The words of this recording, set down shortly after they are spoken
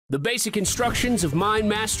The Basic Instructions of Mind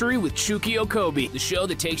Mastery with Chuki Okobi, the show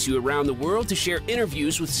that takes you around the world to share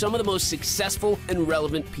interviews with some of the most successful and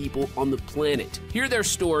relevant people on the planet. Hear their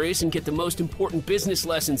stories and get the most important business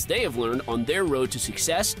lessons they have learned on their road to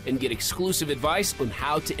success and get exclusive advice on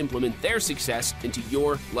how to implement their success into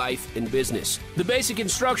your life and business. The Basic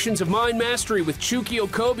Instructions of Mind Mastery with Chuki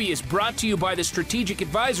Okobi is brought to you by the Strategic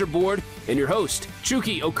Advisor Board and your host,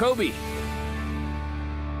 Chuki Okobi.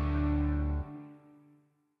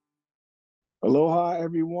 Aloha,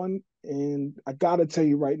 everyone. And I got to tell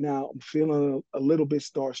you right now, I'm feeling a little bit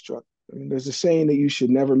starstruck. I mean, there's a saying that you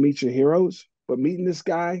should never meet your heroes, but meeting this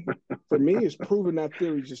guy, for me, is proving that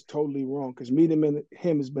theory just totally wrong, because meeting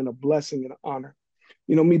him has been a blessing and an honor.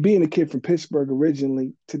 You know, me being a kid from Pittsburgh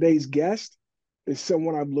originally, today's guest is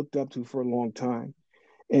someone I've looked up to for a long time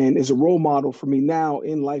and is a role model for me now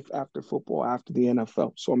in life after football, after the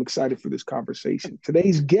NFL. So I'm excited for this conversation.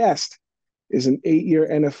 Today's guest is an 8-year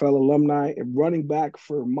NFL alumni and running back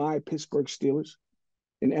for my Pittsburgh Steelers,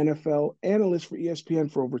 an NFL analyst for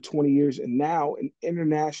ESPN for over 20 years, and now an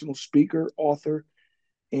international speaker, author,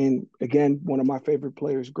 and again, one of my favorite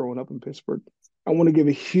players growing up in Pittsburgh. I want to give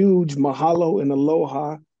a huge mahalo and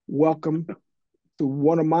aloha welcome to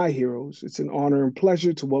one of my heroes. It's an honor and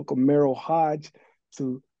pleasure to welcome Merril Hoge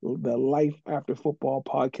to the Life After Football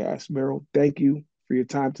podcast. Merril, thank you for your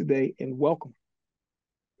time today and welcome.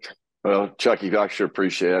 Well, Chucky, I sure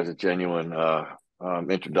appreciate it as a genuine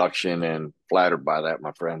introduction, and flattered by that,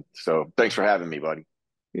 my friend. So thanks for having me, buddy.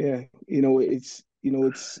 Yeah, it's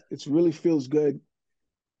really feels good,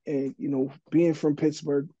 and being from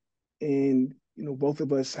Pittsburgh, and both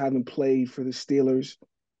of us having played for the Steelers,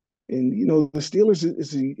 and the Steelers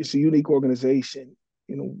is a unique organization.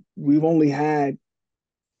 We've only had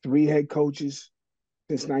 3 head coaches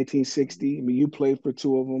since 1960. I mean, you played for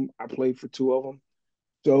 2 of them. I played for 2 of them.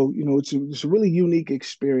 So, it's a really unique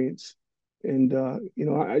experience. And,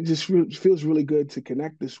 I just feels really good to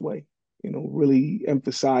connect this way, really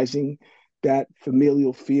emphasizing that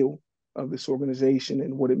familial feel of this organization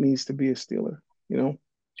and what it means to be a Steeler, Well,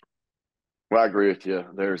 I agree with you.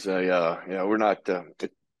 There's we're not,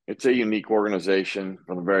 it's a unique organization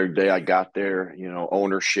from the very day I got there.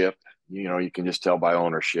 Ownership, you can just tell by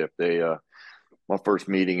ownership. My first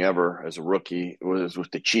meeting ever as a rookie was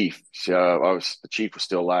with the chief. The chief was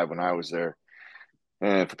still alive when I was there.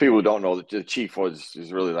 And for people who don't know, the chief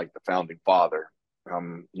is really like the founding father.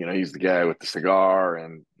 He's the guy with the cigar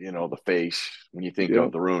and, the face when you think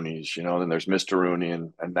of the Rooneys, then there's Mr. Rooney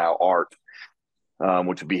and now Art,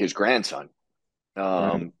 which would be his grandson.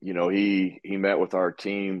 Right. He met with our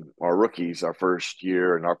team, our rookies, our first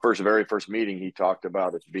year, and our very first meeting, he talked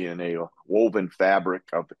about it being a woven fabric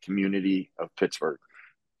of the community of Pittsburgh.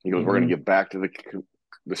 He goes, we're going to give back to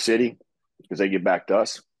the city because they give back to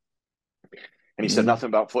us. And he said nothing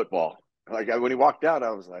about football. Like, when he walked out,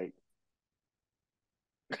 I was like,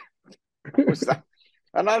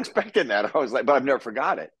 I'm not expecting that. I was like, but I've never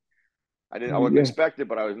forgot it. I wasn't expecting it,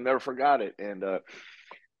 but I never forgot it. And,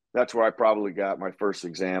 that's where I probably got my first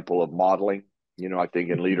example of modeling, I think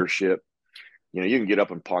in leadership. You can get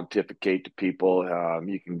up and pontificate to people.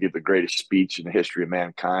 You can give the greatest speech in the history of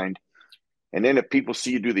mankind. And then if people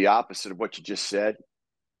see you do the opposite of what you just said,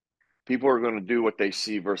 people are going to do what they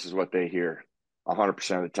see versus what they hear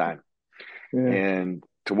 100% of the time. Yeah. And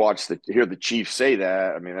to hear the chief say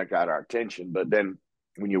that, I mean, that got our attention. But then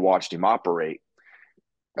when you watched him operate,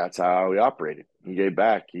 that's how he operated. He gave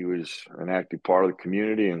back. He was an active part of the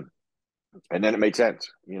community, and then it made sense,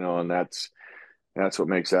 and that's what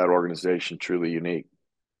makes that organization truly unique.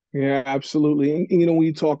 Yeah, absolutely. And, when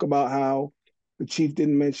you talk about how the chief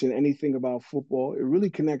didn't mention anything about football, it really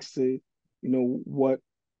connects to, what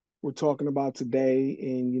we're talking about today,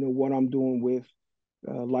 and, what I'm doing with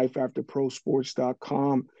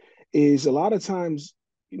lifeafterprosports.com is a lot of times,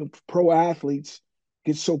 pro athletes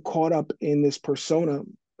get so caught up in this persona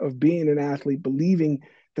of being an athlete, believing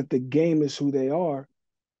that the game is who they are.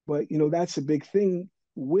 But, that's a big thing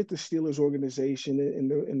with the Steelers organization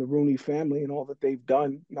and the Rooney family and all that they've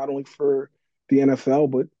done, not only for the NFL,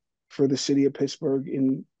 but for the city of Pittsburgh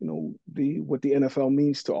and, what the NFL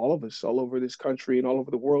means to all of us all over this country and all over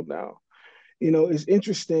the world now. It's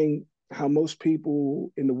interesting how most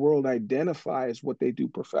people in the world identify as what they do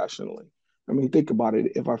professionally. I mean, think about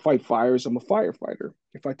it. If I fight fires, I'm a firefighter.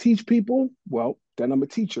 If I teach people, well, then I'm a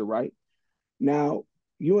teacher, right? Now,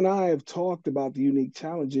 you and I have talked about the unique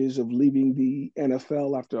challenges of leaving the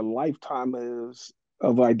NFL after a lifetime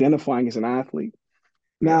of identifying as an athlete.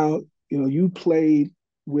 Now, you played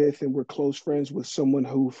with and were close friends with someone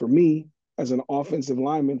who, for me, as an offensive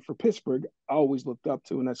lineman for Pittsburgh, I always looked up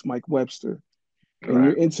to, and that's Mike Webster.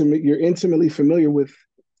 And you're intimately familiar with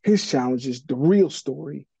his challenges, the real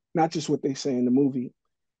story, not just what they say in the movie.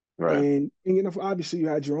 Right. And you know, obviously you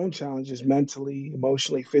had your own challenges mentally,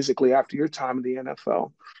 emotionally, physically after your time in the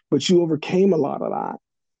NFL, but you overcame a lot of that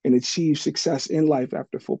and achieved success in life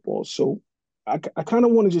after football. So I kind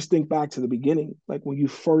of want to just think back to the beginning, like when you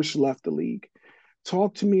first left the league.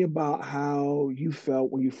 Talk to me about how you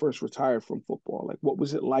felt when you first retired from football. Like, what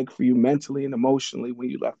was it like for you mentally and emotionally when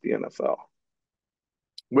you left the NFL?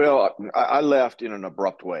 Well, I left in an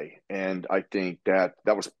abrupt way, and I think that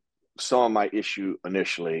was some of my issue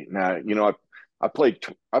initially. Now, I played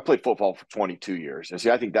football for 22 years, and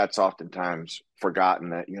see, I think that's oftentimes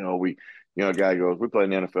forgotten that a guy goes, we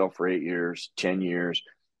played in the NFL for 8 years, 10 years,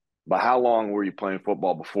 but how long were you playing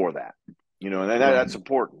football before that? And that's Right.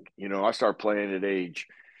 important. I started playing at age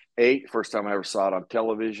 8. First time I ever saw it on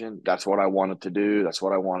television. That's what I wanted to do. That's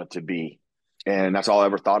what I wanted to be. And that's all I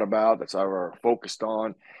ever thought about. That's all I ever focused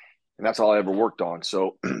on. And that's all I ever worked on.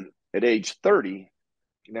 So at age 30,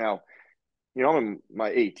 now, I'm in my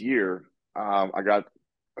 8th year. I got,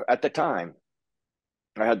 at the time,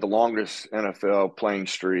 I had the longest NFL playing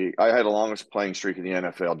streak. I had the longest playing streak in the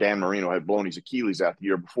NFL. Dan Marino had blown his Achilles out the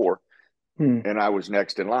year before, Hmm. and I was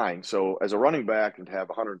next in line. So as a running back and to have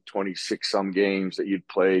 126 some games that you'd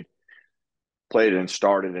played and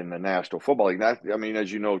started in the National Football League.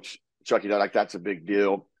 As you know, Chucky, that's a big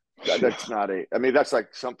deal. Yeah. That's not that's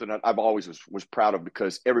like something that I've always was proud of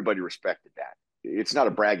because everybody respected that. It's not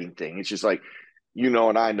a bragging thing. It's just like,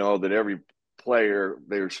 and I know that every player,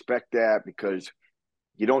 they respect that because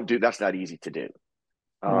that's not easy to do.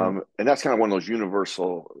 Right. And that's kind of one of those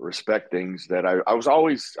universal respect things that I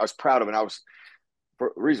was proud of. And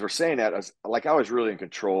for the reason for saying that is I was really in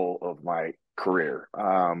control of my career.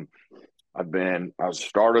 I was a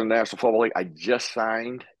starter in the National Football League. I just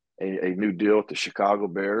signed a new deal with the Chicago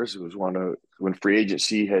Bears. It was when free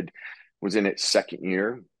agency was in its second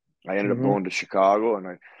year. I ended up Hmm. going to Chicago,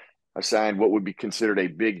 and I signed what would be considered a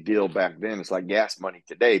big deal back then. It's like gas money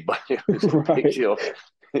today, but it was a big Right. deal.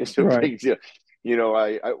 It's a Right. big deal.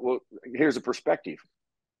 Well, here's a perspective.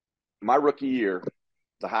 My rookie year,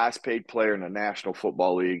 the highest paid player in the National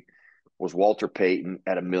Football League was Walter Payton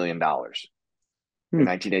at $1 million in Hmm.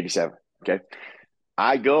 1987. Okay.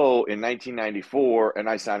 I go in 1994 and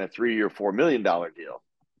I sign a 3-year, $4 million deal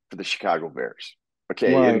for the Chicago Bears.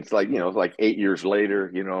 Okay. And Right. it's like 8 years later,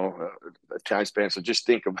 a time span. So just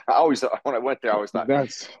think about, when I went there, I always thought,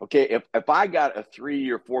 That's okay, if I got a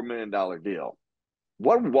 3-year, $4 million deal,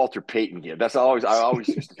 what would Walter Payton get? I always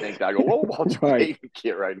used to think that. I go, what would Walter right. Payton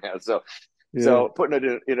get right now? So, Yeah. so putting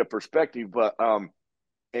it in a perspective,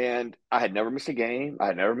 and I had never missed a game. I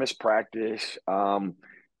had never missed practice.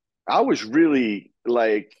 I was really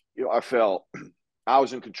I felt I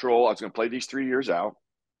was in control. I was going to play these 3 years out.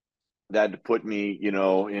 That had to put me,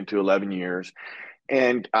 into 11 years.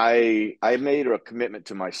 And I made a commitment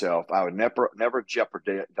to myself. I would never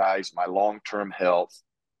jeopardize my long-term health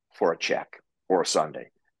for a check or a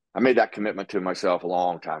Sunday. I made that commitment to myself a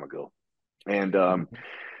long time ago. And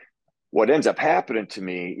what ends up happening to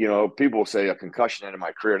me, people will say a concussion ended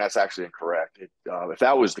my career, and that's actually incorrect. If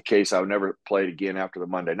that was the case, I would never play again after the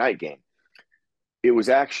Monday night game. It was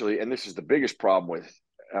actually, and this is the biggest problem with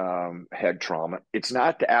head trauma. It's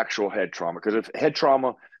not the actual head trauma, because if head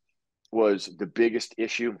trauma was the biggest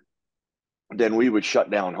issue, then we would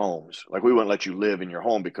shut down homes. Like, we wouldn't let you live in your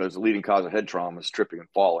home because the leading cause of head trauma is tripping and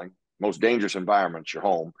falling. Most dangerous environment's your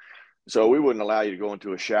home. So we wouldn't allow you to go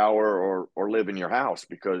into a shower or live in your house,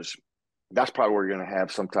 because that's probably where you're going to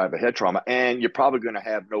have some type of head trauma, and you're probably going to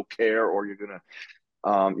have no care, or you're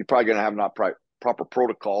probably going to have not proper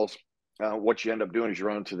protocols. What you end up doing is you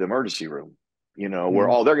run to the emergency room, where Mhm.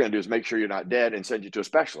 all they're going to do is make sure you're not dead and send you to a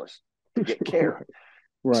specialist to get care.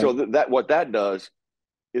 Right. So that what that does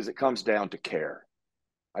is it comes down to care.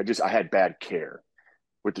 I had bad care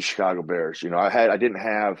with the Chicago Bears. I didn't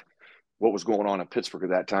have what was going on in Pittsburgh at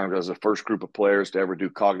that time. I was the first group of players to ever do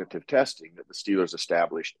cognitive testing that the Steelers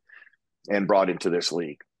established and brought into this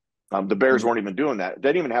league. The Bears Mm. weren't even doing that. They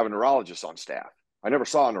didn't even have a neurologist on staff. I never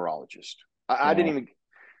saw a neurologist. I didn't Wow. even,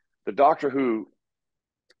 the doctor who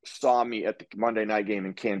saw me at the Monday night game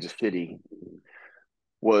in Kansas City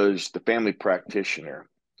was the family practitioner.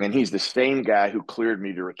 And he's the same guy who cleared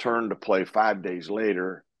me to return to play 5 days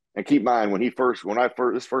later. And keep in mind,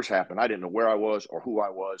 this first happened, I didn't know where I was or who I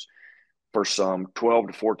was for some 12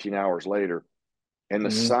 to 14 hours later. And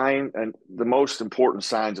Hmm. the most important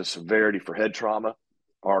signs of severity for head trauma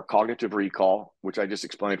are cognitive recall, which I just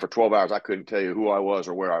explained. For 12 hours, I couldn't tell you who I was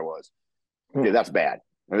or where I was. Okay, Huh. that's bad.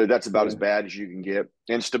 That's about as Yeah. bad as you can get.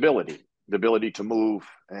 And stability, the ability to move,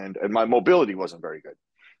 and my mobility wasn't very good.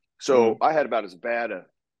 So Mm. I had about as bad a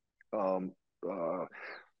um, uh,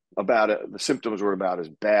 about it. The symptoms were about as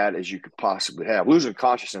bad as you could possibly have. Losing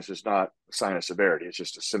consciousness is not a sign of severity. It's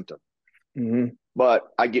just a symptom. Mm-hmm. But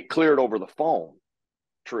I get cleared over the phone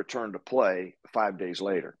to return to play 5 days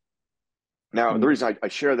later. Now, the reason I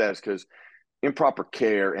share that is because improper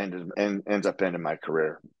care ends up ending my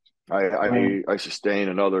career. I sustained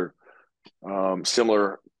another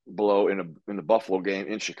similar blow in the Buffalo game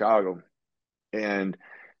in Chicago, and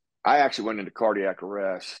I actually went into cardiac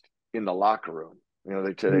arrest in the locker room. You know,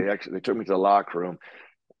 they took me to the locker room,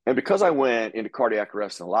 and because I went into cardiac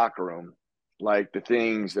arrest in the locker room, like the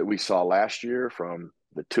things that we saw last year from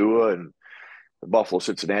the Tua and the Buffalo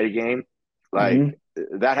Cincinnati game, like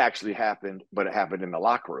that actually happened, but it happened in the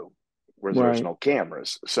locker room where there's no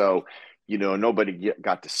cameras. So, you know, nobody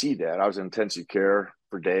got to see that. I was in intensive care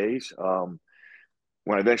for days.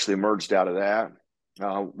 When I eventually emerged out of that,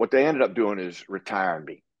 what they ended up doing is retiring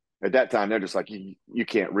me. At that time, they're just like, you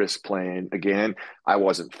can't risk playing again. I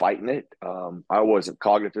wasn't fighting it. I wasn't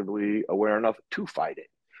cognitively aware enough to fight it.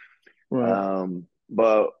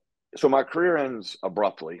 But so my career ends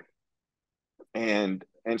abruptly and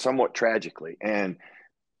somewhat tragically. And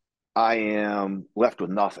I am left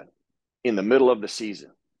with nothing in the middle of the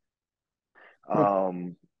season.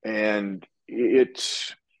 And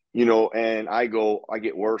it's, you know, and I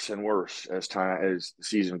get worse and worse as the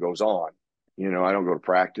season goes on. You know, I don't go to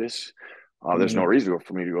practice. There's no reason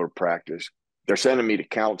for me to go to practice. They're sending me to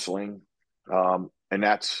counseling. And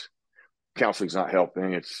counseling's not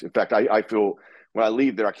helping. In fact, I feel when I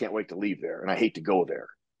leave there, I can't wait to leave there. And I hate to go there.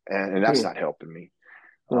 And that's not helping me.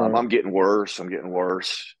 I'm getting worse.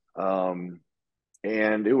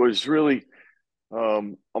 And it was really,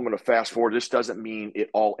 I'm going to fast forward. This doesn't mean it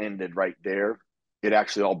all ended right there. It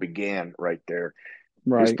actually all began right there.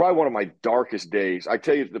 It's probably one of my darkest days. I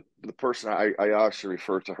tell you, the person I actually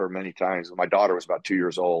refer to her many times. My daughter was about 2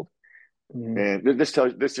 years old. And this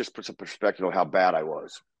just puts a perspective of how bad I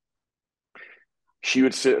was. She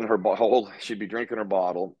would sit in her bottle. She'd be drinking her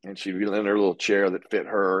bottle, and she'd be in her little chair that fit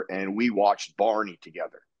her. And we watched Barney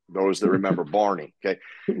together. Those that remember Barney, okay,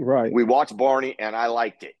 we watched Barney, and I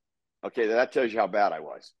liked it. Okay, that tells you how bad I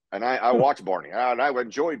was. And I watched Barney, and I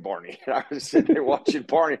enjoyed Barney. And I was sitting there watching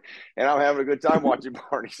Barney, and I'm having a good time watching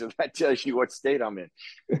Barney. So that tells you what state I'm in.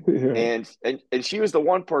 And she was the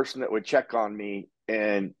one person that would check on me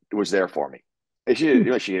and was there for me. And she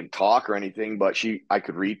didn't talk or anything, but I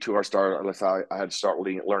could read to her. I had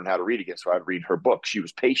to learn how to read again, so I'd read her book. She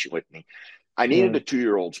was patient with me. I needed a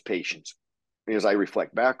 2-year-old's patience as I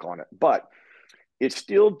reflect back on it, but it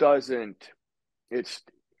still doesn't.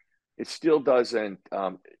 It still doesn't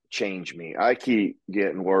change me. I keep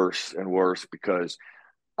getting worse and worse because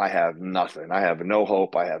I have nothing. I have no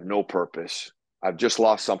hope. I have no purpose. I've just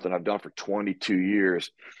lost something I've done for 22 years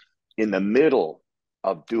in the middle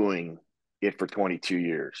of doing it for 22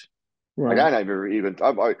 years. Like I never even,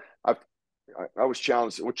 I was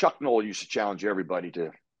challenged. Well, Chuck Noll used to challenge everybody to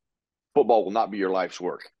football will not be your life's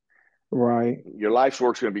work. Your life's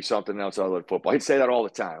work's going to be something else other than football. He'd say that all the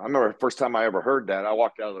time. I remember the first time I ever heard that, I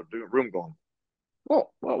walked out of the room going,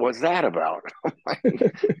 well, what was that about?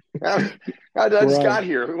 I just got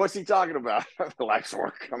here. What's he talking about? Life's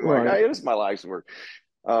work. I'm like, hey, it is my life's work.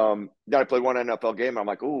 Then I played one NFL game. I'm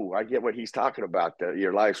like, ooh, I get what he's talking about. That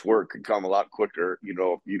your life's work could come a lot quicker, you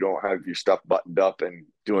know, if you don't have your stuff buttoned up and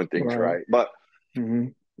doing things right. But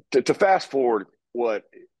to fast forward, what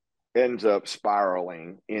ends up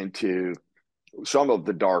spiraling into some of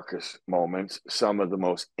the darkest moments, some of the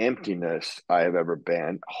most emptiness I have ever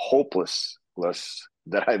been, hopelessness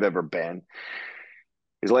that I've ever been,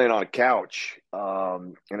 is laying on a couch.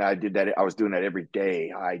 And I did that. I was doing that every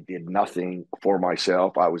day. I did nothing for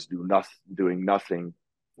myself. I was doing nothing,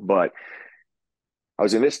 but I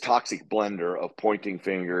was in this toxic blender of pointing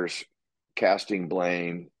fingers, casting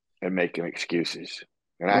blame, and making excuses.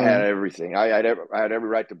 And I had everything. I had every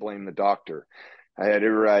right to blame the doctor. I had every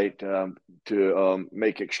right to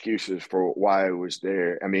make excuses for why I was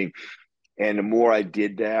there. I mean, and the more I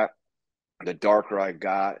did that, the darker I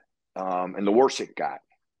got, and the worse it got.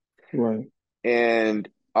 And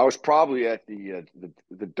I was probably at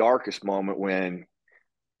the darkest moment when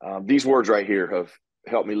these words right here have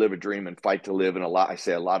helped me live a dream and fight to live, and I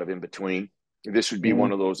say a lot of in between. This would be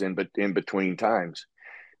one of those in between times.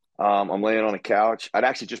 I'm laying on a couch. I'd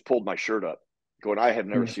actually just pulled my shirt up, going, I have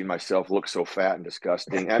never seen myself look so fat and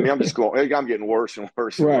disgusting. I mean, I'm getting worse and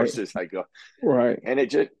worse and worse as I go. And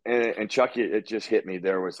it just, and Chuck, it just hit me.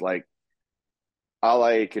 There was like, all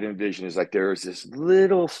I could envision is like, there was this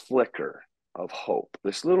little flicker of hope,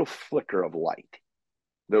 this little flicker of light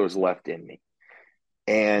that was left in me.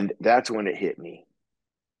 And that's when it hit me.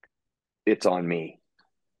 It's on me.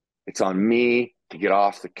 It's on me to get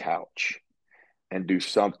off the couch and do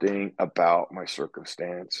something about my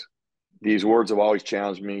circumstance. These words have always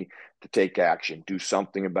challenged me to take action, do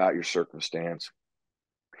something about your circumstance.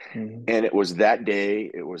 Mm-hmm. And it was that day,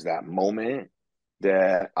 it was that moment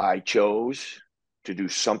that I chose to do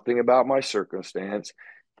something about my circumstance.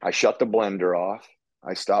 I shut the blender off.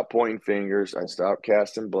 I stopped pointing fingers. I stopped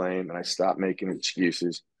casting blame, and I stopped making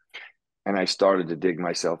excuses. And I started to dig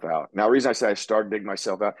myself out. Now, the reason I say I started to dig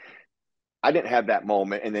myself out, I didn't have that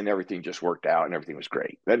moment and then everything just worked out and everything was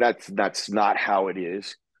great. That's not how it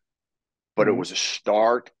is. But it was a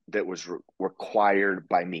start that was required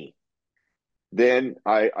by me. Then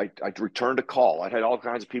I returned a call. I had all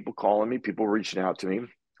kinds of people calling me, people reaching out to me.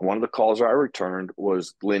 One of the calls I returned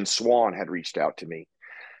was Lynn Swan had reached out to me.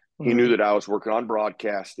 He knew that I was working on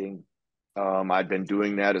broadcasting. I'd been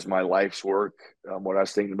doing that as my life's work, what I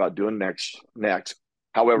was thinking about doing next.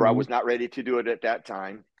 However, I was not ready to do it at that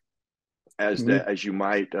time. As you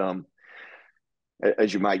might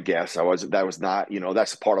guess, that was not,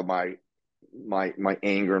 that's part of my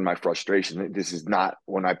anger and my frustration. This is not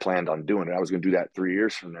when I planned on doing it. I was going to do that 3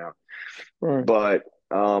 years from now. Right. But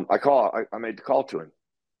I made the call to him,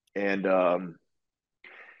 and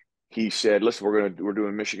he said, "Listen, we're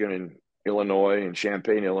doing Michigan and Illinois and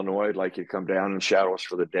Champaign, Illinois. I'd like you to come down and shadow us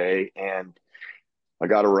for the day." And I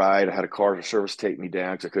got a ride. I had a car service take me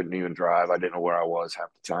down because I couldn't even drive. I didn't know where I was half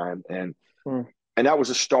the time, and that was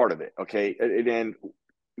the start of it. Okay, and then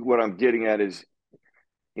what I'm getting at is,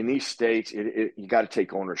 in these states, you got to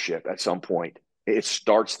take ownership at some point. It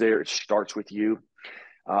starts there. It starts with you.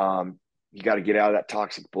 You got to get out of that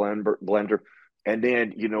toxic blender, and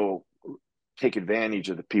then take advantage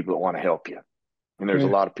of the people that want to help you. And there's a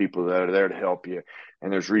lot of people that are there to help you,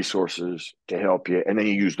 and there's resources to help you, and then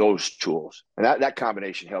you use those tools. And that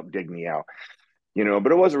combination helped dig me out.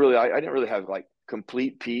 But it wasn't really. I didn't really have like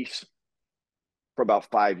complete peace for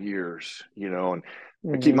about 5 years. And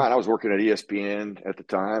keep in mind, I was working at ESPN at the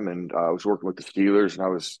time, and I was working with the Steelers, and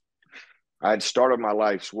I had started my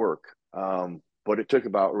life's work. But it took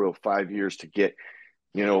about 5 years to get,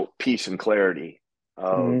 peace and clarity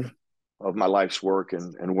of my life's work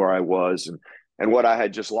and where I was and what I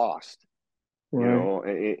had just lost,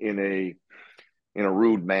 in a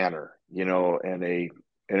rude manner, and in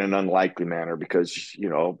an unlikely manner, because,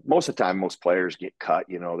 most of the time, most players get cut,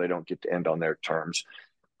 they don't get to end on their terms.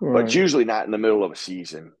 Right. But usually not in the middle of a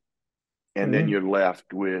season. And then you're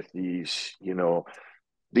left with these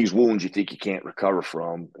wounds you think you can't recover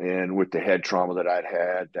from. And with the head trauma that I'd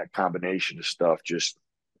had, that combination of stuff just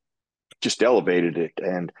elevated it.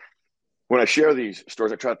 And when I share these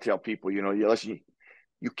stories, I try to tell people, listen,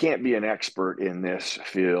 you can't be an expert in this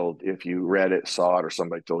field if you read it, saw it, or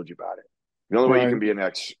somebody told you about it. The only way you can be an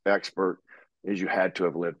expert is you had to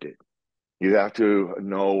have lived it. You have to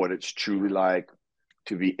know what it's truly like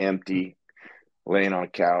to be empty, laying on a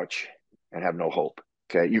couch, and have no hope.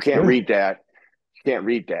 Okay, you can't read that. You can't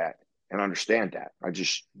read that and understand that. It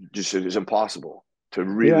is impossible to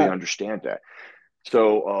really understand that.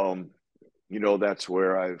 So, that's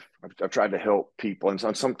where I've tried to help people,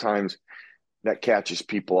 and sometimes that catches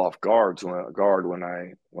people off guard when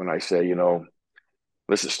I say, listen,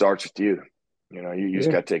 it starts with you. You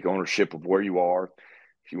just got to take ownership of where you are.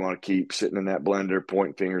 If you want to keep sitting in that blender,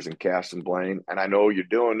 pointing fingers and casting blame, and I know you're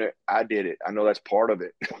doing it. I did it. I know that's part of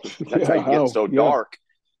it. That's how you get so dark,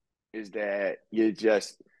 is that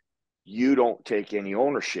you don't take any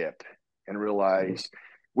ownership and realize,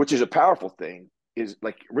 which is a powerful thing, is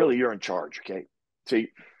like, really, you're in charge. Okay. So you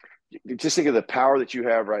just think of the power that you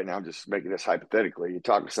have right now. I'm just making this hypothetically. You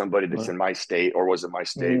talk to somebody that's in my state, or was in my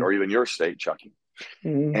state, or even your state, Chucky,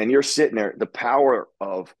 and you're sitting there, the power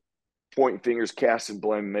of pointing fingers, casting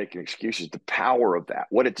blame, making excuses, the power of that,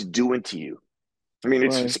 what it's doing to you. I mean,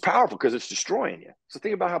 it's powerful because it's destroying you. So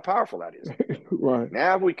think about how powerful that is. Right.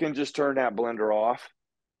 Now we can just turn that blender off,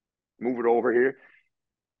 move it over here,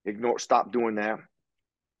 stop doing that,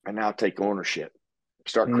 and now take ownership.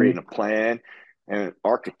 Start creating a plan and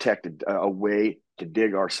architect a way to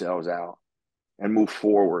dig ourselves out and move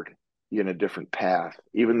forward in a different path,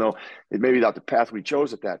 even though it may be not the path we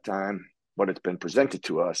chose at that time, but it's been presented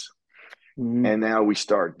to us. And now we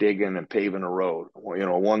start digging and paving a road,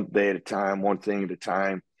 one day at a time, one thing at a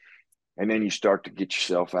time. And then you start to get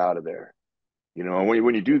yourself out of there, and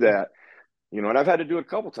when you do that, and I've had to do it a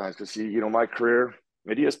couple of times because, my career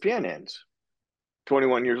at ESPN ends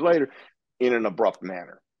 21 years later in an abrupt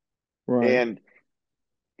manner. Right. And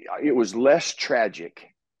it was less tragic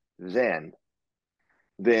then,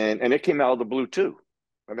 and it came out of the blue too.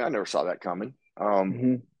 I mean, I never saw that coming.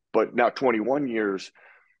 But now 21 years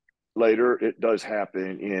later, it does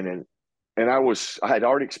happen and I had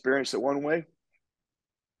already experienced it one way,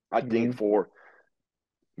 I think for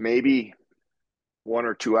maybe 1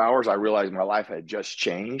 or 2 hours, I realized my life had just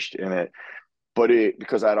changed,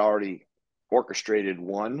 because I'd already orchestrated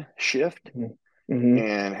one shift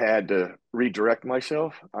and had to redirect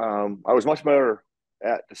myself. I was much better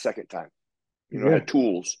at the second time. I had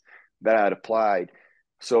tools that I had applied.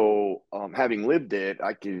 So having lived it,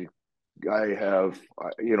 I have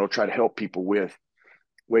tried to help people with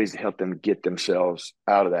ways to help them get themselves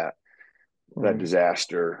out of that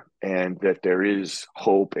disaster, and that there is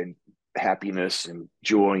hope and happiness and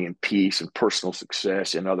joy and peace and personal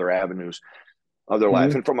success in other avenues of their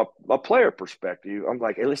life. And from a player perspective, I'm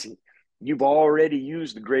like, hey, listen, you've already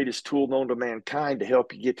used the greatest tool known to mankind to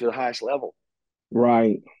help you get to the highest level.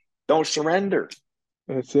 Right. Don't surrender.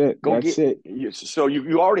 That's it. So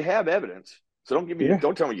you already have evidence. So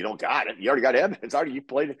don't tell me you don't got it. You already got evidence.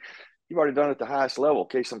 You've already done it at the highest level.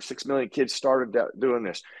 Okay, some 6 million kids started doing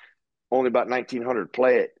this. Only about 1,900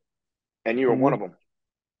 play it, and you were one of them.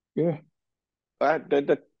 Yeah,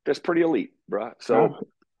 that's pretty elite, bro. So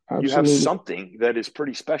you have something that is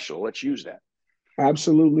pretty special. Let's use that.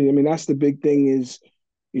 Absolutely. I mean, that's the big thing is,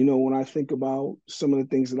 when I think about some of the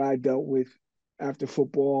things that I dealt with after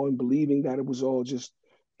football and believing that it was all just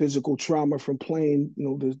physical trauma from playing,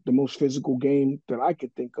 the most physical game that I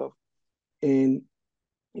could think of. And,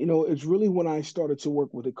 it's really when I started to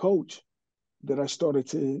work with a coach that I started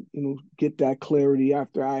to, get that clarity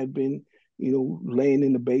after I had been, laying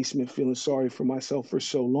in the basement feeling sorry for myself for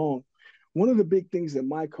so long. One of the big things that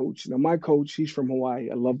my coach, he's from Hawaii.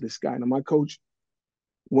 I love this guy. Now, my coach,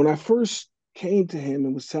 when I first came to him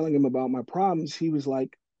and was telling him about my problems, he was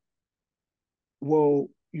like, well,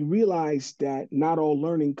 you realize that not all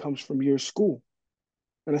learning comes from your school.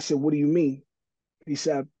 And I said, what do you mean? He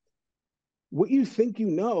said, what you think you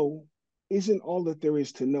know isn't all that there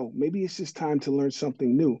is to know. Maybe it's just time to learn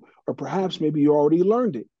something new, or perhaps maybe you already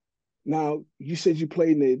learned it. Now, you said you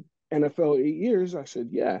played in the NFL 8 years. I said,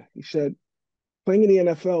 yeah. He said, playing in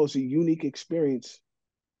the NFL is a unique experience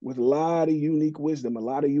with a lot of unique wisdom, a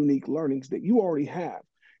lot of unique learnings that you already have.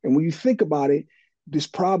 And when you think about it, this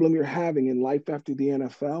problem you're having in life after the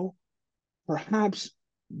NFL, perhaps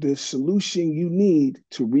the solution you need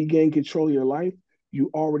to regain control of your life, you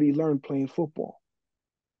already learned playing football.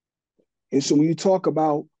 And so when you talk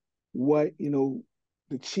about what,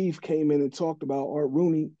 the chief came in and talked about, Art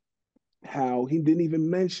Rooney, how he didn't even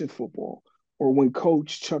mention football, or when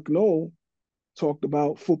Coach Chuck Noll talked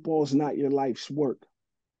about football is not your life's work.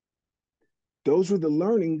 Those were the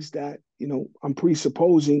learnings that, I'm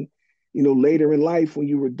presupposing, later in life when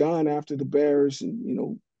you were done after the Bears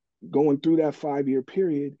and, going through that 5-year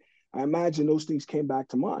period, I imagine those things came back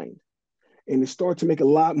to mind and it started to make a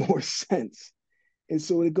lot more sense. And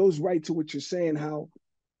so it goes right to what you're saying, how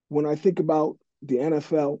when I think about the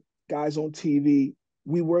NFL, guys on TV,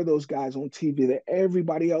 we were those guys on TV that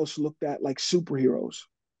everybody else looked at like superheroes.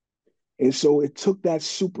 And so it took that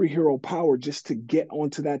superhero power just to get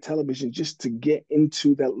onto that television, just to get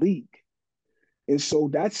into that league. And so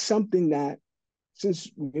that's something that, since,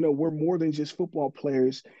 we're more than just football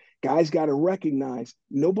players, guys got to recognize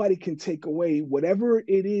nobody can take away whatever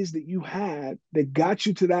it is that you had that got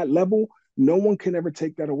you to that level. No one can ever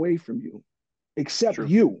take that away from you except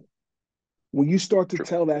you. When you start to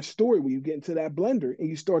tell that story, when you get into that blender and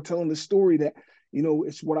you start telling the story that,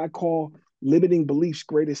 it's what I call limiting beliefs,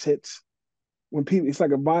 greatest hits. When people, it's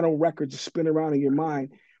like a vinyl record just spin around in your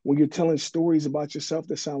mind when you're telling stories about yourself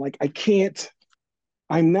that sound like, I can't,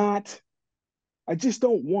 I'm not, I just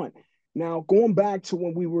don't want. Now, going back to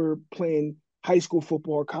when we were playing high school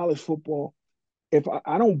football or college football, if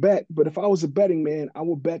I don't bet, but if I was a betting man, I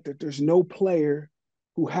would bet that there's no player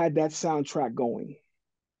who had that soundtrack going.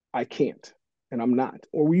 I can't, and I'm not.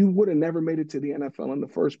 Or you would have never made it to the NFL in the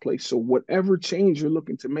first place. So whatever change you're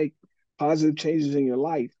looking to make, positive changes in your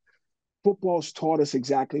life, football's taught us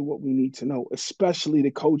exactly what we need to know, especially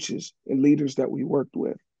the coaches and leaders that we worked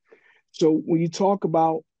with. So when you talk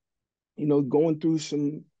about, going through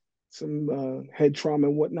some head trauma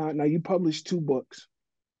and whatnot, now you published 2 books,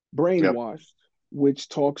 Brainwashed, which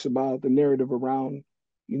talks about the narrative around,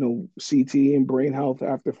 CT and brain health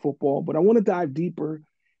after football. But I want to dive deeper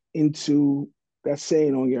into that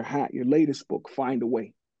saying on your hat, your latest book, Find a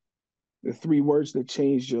Way, the 3 words that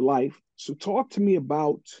changed your life. So talk to me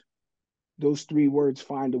about those 3 words,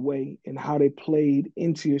 find a way, and how they played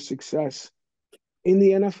into your success in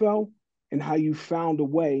the NFL and how you found a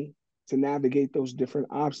way to navigate those different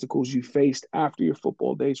obstacles you faced after your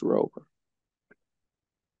football days were over.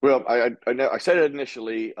 Well, I said it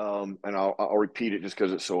initially, and I'll repeat it just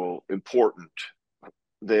because it's so important.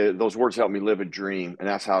 Those words helped me live a dream, and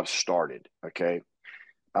that's how it started. Okay,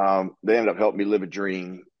 they ended up helping me live a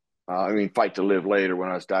dream fight to live later when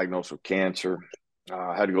I was diagnosed with cancer.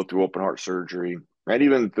 I had to go through open heart surgery, and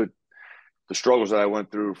even the struggles that I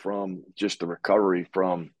went through from just the recovery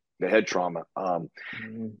from the head trauma.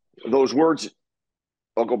 Those words,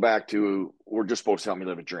 I'll go back to, were just supposed to help me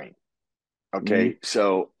live a dream. Okay.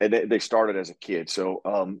 So and they started as a kid. So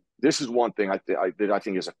this is one thing I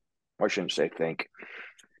think is I shouldn't say think,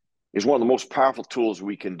 is one of the most powerful tools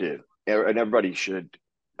we can do. And everybody should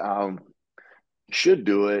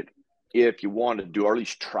do it if you want to do, or at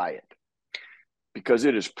least try it, because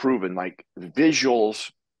it is proven like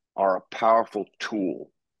visuals are a powerful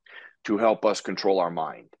tool to help us control our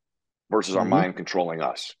mind versus our mind controlling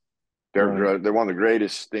us. They're one of the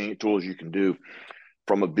greatest tools you can do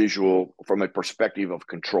from a perspective of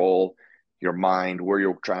control your mind, where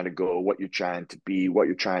you're trying to go, what you're trying to be, what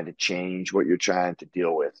you're trying to change, what you're trying to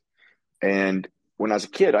deal with. And when I was a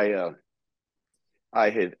kid, I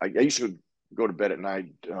used to go to bed at night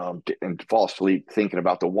and fall asleep thinking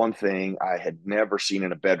about the one thing I had never seen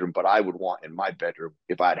in a bedroom, but I would want in my bedroom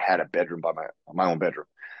if I'd had a bedroom by my own bedroom.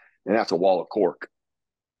 And that's a wall of cork.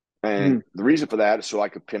 And the reason for that is so I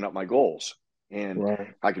could pin up my goals. And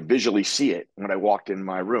I could visually see it when I walked in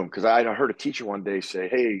my room. Because I heard a teacher one day say,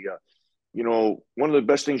 hey, one of the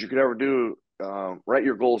best things you could ever do, write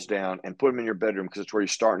your goals down and put them in your bedroom, because it's where you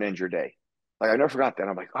start and end your day. Like, I never forgot that.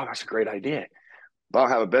 I'm like, oh, that's a great idea. But I'll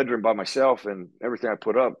have a bedroom by myself, and everything I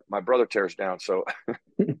put up, my brother tears down. So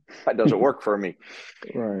that doesn't work for me.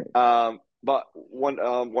 Right. But one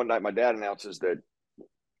night my dad announces that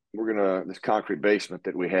this concrete basement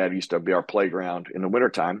that we had used to be our playground in the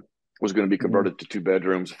wintertime was going to be converted to 2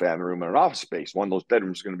 bedrooms, a family room, and an office space. One of those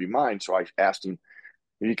bedrooms is going to be mine. So I asked him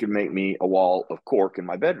if he could make me a wall of cork in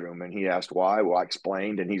my bedroom. And he asked why. Well, I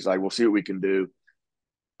explained, and he's like, we'll see what we can do.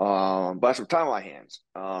 But I have some time on my hands.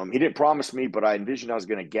 He didn't promise me, but I envisioned I was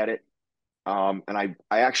going to get it. And I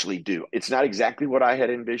actually do. It's not exactly what I had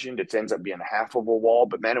envisioned. It ends up being half of a wall,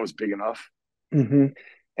 but man, it was big enough. And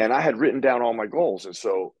I had written down all my goals. And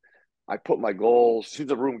so I put my goals, as soon as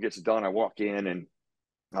the room gets done, I walk in and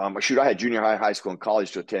I had junior high school, and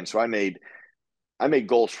college to attend. So I made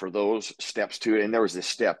goals for those steps too. And there was this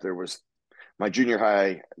step. There was my junior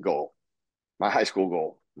high goal, my high school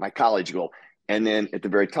goal, my college goal. And then at the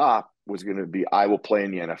very top was going to be, I will play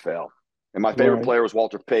in the NFL. And my favorite player was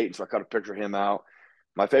Walter Payton. So I cut a picture of him out.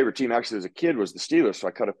 My favorite team actually as a kid was the Steelers. So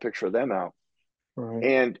I cut a picture of them out.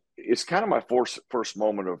 And it's kind of my first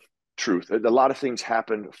moment of truth. A lot of things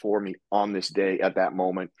happened for me on this day at that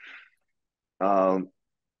moment.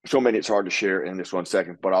 So many it's hard to share in this 1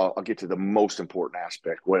 second, but I'll get to the most important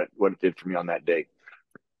aspect, what it did for me on that day.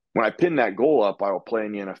 When I pinned that goal up, I will play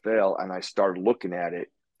in the NFL, and I started looking at it.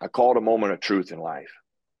 I call it a moment of truth in life.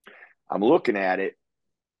 I'm looking at it,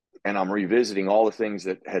 and I'm revisiting all the things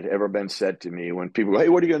that had ever been said to me. When people go, hey,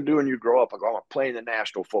 what are you going to do when you grow up? I go, I'm going to play in the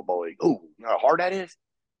National Football League. Oh, you know how hard that is?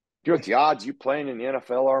 You know what the odds you playing in the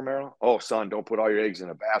NFL are, Marilyn? Oh, son, don't put all your eggs in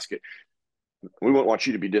a basket. We wouldn't want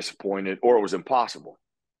you to be disappointed, or it was impossible.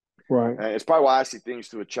 Right. And it's probably why I see things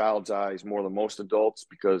through a child's eyes more than most adults,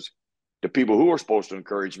 because the people who were supposed to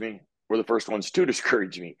encourage me were the first ones to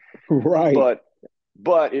discourage me. Right.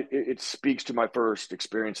 But it speaks to my first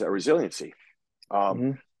experience at resiliency.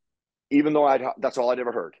 Even though that's all I'd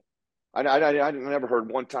ever heard. I never heard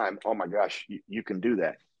one time, oh my gosh, you can do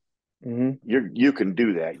that. You can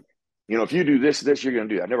do that. If you do this, you're going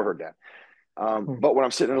to do that. I never heard that. But when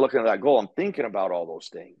I'm sitting and looking at that goal, I'm thinking about all those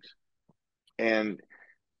things. And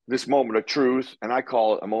this moment of truth, and I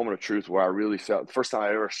call it a moment of truth, where I really felt the first time I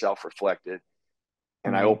ever self-reflected,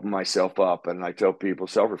 and I opened myself up. And I tell people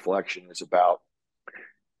self-reflection is about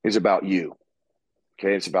you.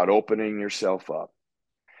 Okay. It's about opening yourself up.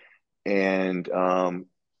 And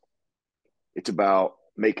it's about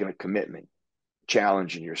making a commitment,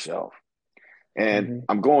 challenging yourself. And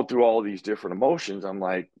I'm going through all these different emotions. I'm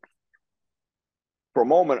like, for a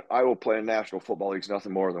moment, I will play in National Football League,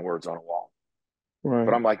 nothing more than words on a wall. Right.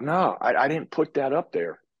 But I'm like, no, I didn't put that up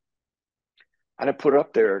there. I didn't put it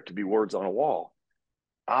up there to be words on a wall.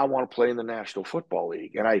 I want to play in the National Football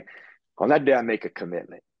League. And on that day, I make a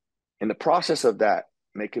commitment. In the process of that,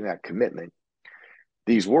 making that commitment,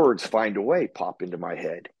 these words find a way, pop into my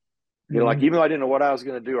head. Like, even though I didn't know what I was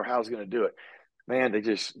going to do or how I was going to do it, man,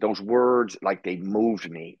 those words, like, they moved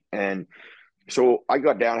me. And so I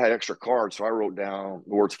got down, had extra cards. So I wrote down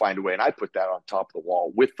the words find a way, and I put that on top of the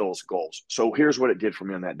wall with those goals. So here's what it did for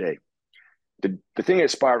me on that day. The thing that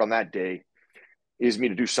inspired on that day is me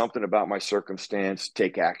to do something about my circumstance,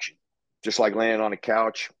 take action. Just like laying on a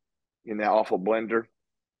couch in that awful blender.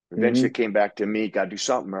 Eventually it came back to me, got to do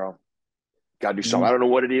something, Merrill. Got to do something. I don't know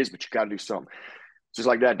what it is, but you got to do something. Just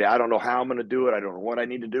like that day. I don't know how I'm going to do it. I don't know what I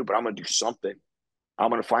need to do, but I'm going to do something. I'm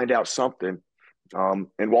going to find out something.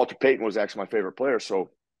 And Walter Payton was actually my favorite player. So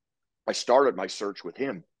I started my search with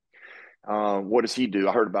him. What does he do?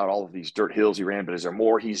 I heard about all of these dirt hills he ran, but is there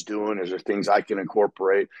more he's doing? Is there things I can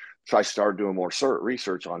incorporate? So I started doing more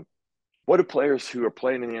research on what do players who are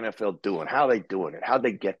playing in the NFL doing? How are they doing it? How'd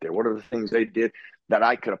they get there? What are the things they did that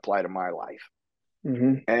I could apply to my life?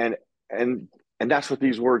 Mm-hmm. And that's what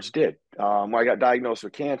these words did. When I got diagnosed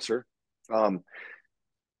with cancer, I've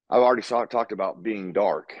already talked about being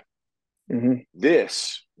dark. Mm-hmm.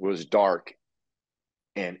 This was dark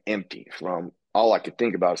and empty. From all I could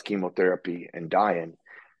think about is chemotherapy and dying.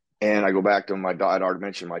 And I go back to I'd already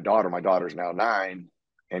mentioned my daughter. My daughter's now 9,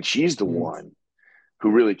 and she's the one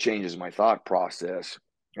who really changes my thought process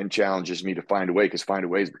and challenges me to find a way, because find a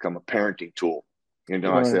way has become a parenting tool.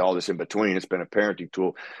 I say all this in between. It's been a parenting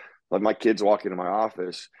tool. Like my kids walk into my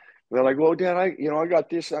office, they're like, "Well, Dad, I got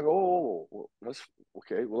this." I go, "Oh,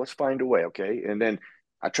 let's find a way." Okay. And then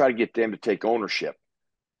I try to get them to take ownership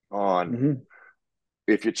on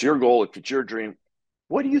if it's your goal, if it's your dream,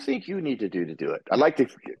 what do you think you need to do it?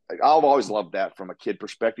 I've always loved that from a kid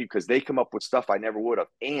perspective, because they come up with stuff I never would have.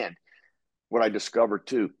 And what I discovered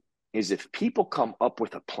too is if people come up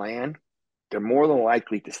with a plan, they're more than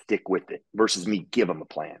likely to stick with it versus me give them a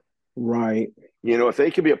plan. Right. If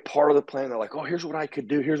they could be a part of the plan, they're like, "Oh, here's what I could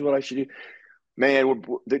do. Here's what I should do." Man,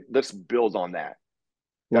 let's build on that.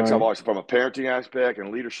 That's how I've always, from a parenting aspect and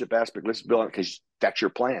a leadership aspect, let's build on it, because that's your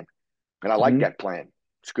plan. And I like that plan.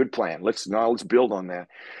 It's a good plan. Let's build on that.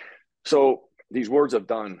 So these words have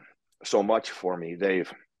done so much for me.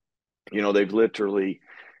 They've literally,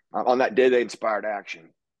 on that day, they inspired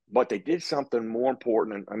action, but they did something more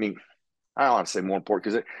important. I mean, I don't want to say more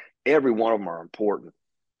important, because every one of them are important.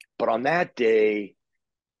 But on that day,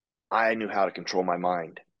 I knew how to control my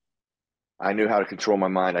mind. I knew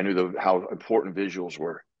how important visuals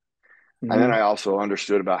were. And then I also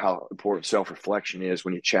understood about how important self-reflection is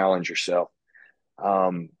when you challenge yourself,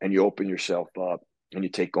 and you open yourself up and you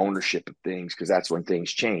take ownership of things, because that's when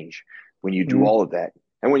things change, when you do all of that.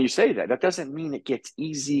 And when you say that, that doesn't mean it gets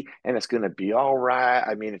easy and it's going to be all right.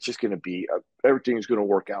 I mean, it's just going to be, everything's going to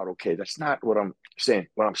work out okay. That's not what I'm saying.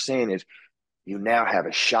 What I'm saying is you now have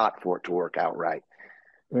a shot for it to work out right.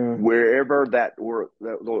 Wherever that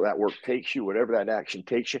work takes you, whatever that action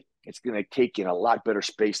takes you, it's going to take you in a lot better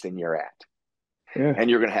space than you're at. And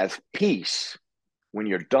you're going to have peace when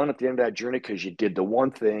you're done at the end of that journey, because you did the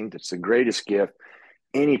one thing that's the greatest gift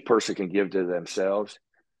any person can give to themselves.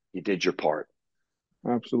 You did your part.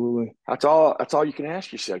 Absolutely. That's all you can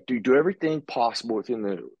ask yourself. Do everything possible within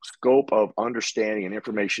the scope of understanding and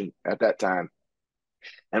information at that time.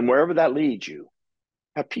 And wherever that leads you,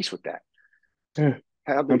 have peace with that. Yeah.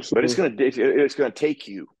 But it's going to take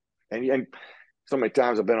you. And so many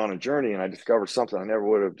times I've been on a journey and I discovered something I never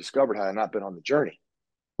would have discovered had I not been on the journey.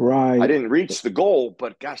 Right. I didn't reach the goal,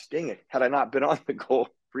 but gosh dang it, had I not been on the goal,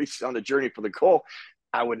 reached on the journey for the goal,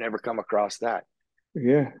 I would never come across that.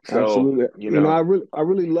 Yeah, so, absolutely. I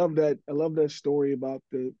really love that. I love that story about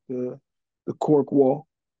the cork wall,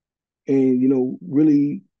 and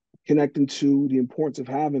really connecting to the importance of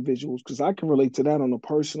having visuals, because I can relate to that on a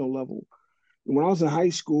personal level. When I was in high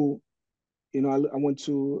school, I went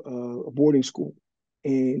to a boarding school,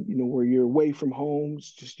 and where you're away from home,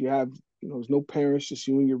 just you have there's no parents, just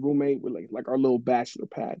you and your roommate with like our little bachelor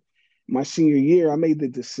pad. My senior year, I made the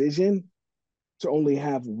decision to only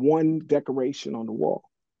have one decoration on the wall,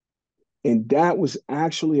 and that was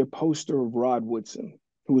actually a poster of Rod Woodson,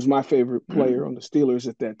 who was my favorite player on the Steelers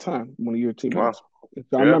at that time, one of your teammates. Wow.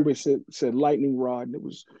 So I remember it said Lightning Rod, and it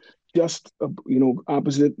was just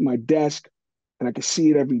opposite my desk, and I could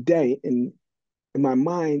see it every day. And in my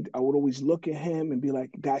mind, I would always look at him and be like,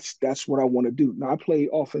 that's what I want to do. Now, I play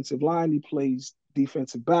offensive line. He plays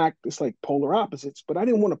defensive back. It's like polar opposites, but I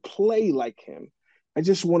didn't want to play like him. I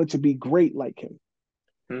just wanted to be great like him.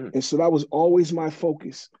 And so that was always my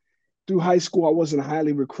focus. Through high school, I wasn't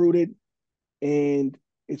highly recruited. And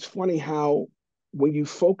it's funny how when you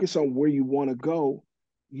focus on where you want to go,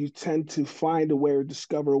 you tend to find a way or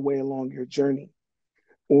discover a way along your journey.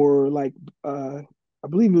 Or like, I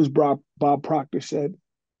believe it was Bob Proctor said,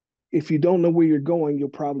 if you don't know where you're going, you'll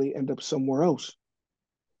probably end up somewhere else.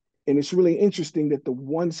 And it's really interesting that the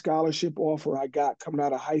one scholarship offer I got coming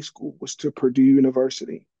out of high school was to Purdue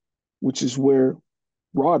University, which is where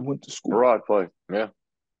Rod went to school. Rod played, yeah.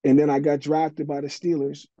 And then I got drafted by the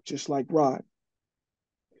Steelers, just like Rod.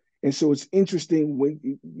 And so it's interesting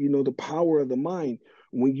when, the power of the mind,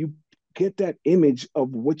 when you get that image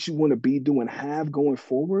of what you want to be doing, have going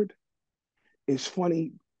forward. It's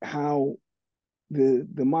funny how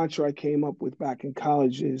the mantra I came up with back in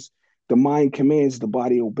college is the mind commands, the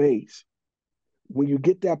body obeys. When you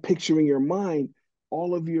get that picture in your mind,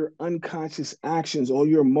 all of your unconscious actions, all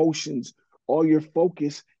your emotions, all your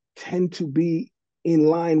focus tend to be in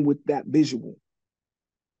line with that visual.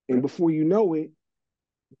 And before you know it,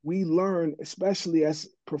 we learn, especially as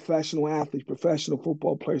professional athletes, professional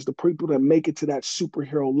football players, the people that make it to that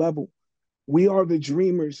superhero level, we are the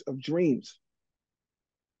dreamers of dreams.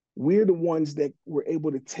 We're the ones that were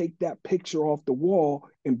able to take that picture off the wall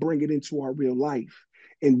and bring it into our real life.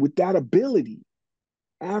 And with that ability,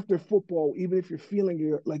 after football, even if you're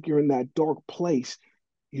feeling like you're in that dark place,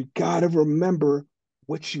 you got to remember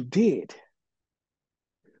what you did,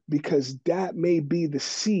 because that may be the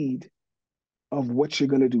seed of what you're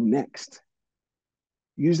going to do next.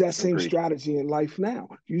 Use that same strategy in life now.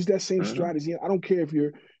 Use that same strategy. I don't care if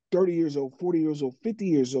you're 30 years old, 40 years old, 50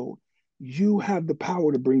 years old. You have the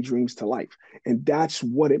power to bring dreams to life. And that's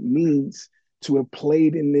what it means to have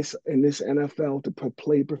played in this NFL, to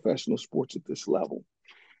play professional sports at this level.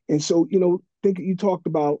 And so, think you talked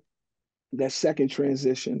about that second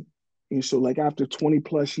transition. And so like after 20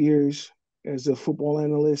 plus years as a football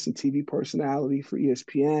analyst and TV personality for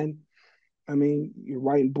ESPN, I mean, you're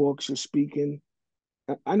writing books, you're speaking.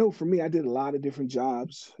 I know for me, I did a lot of different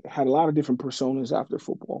jobs, had a lot of different personas after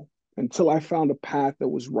football until I found a path that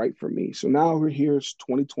was right for me. So now we're here, it's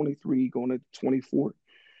 2023, going to 24.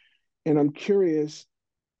 And I'm curious,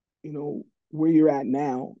 where you're at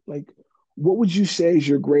now. Like, what would you say is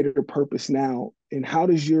your greater purpose now? And how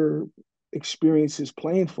does your experiences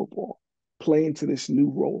playing football play into this new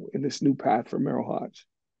role and this new path for Merril Hoge?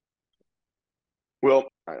 Well,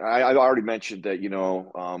 I already mentioned that,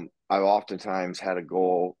 I've oftentimes had a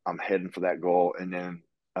goal, I'm heading for that goal, and then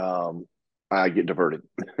I get diverted.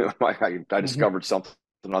 I discovered something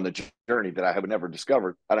on the journey that I have never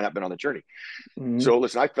discovered. I don't have been on the journey. So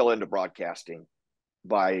listen, I fell into broadcasting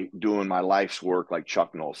by doing my life's work, like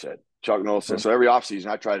Chuck Noll said. Chuck Noll said, so every offseason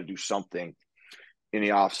I try to do something in the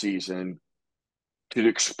offseason to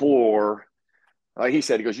explore. Like he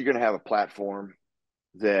said, he goes, you're going to have a platform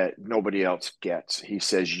that nobody else gets. He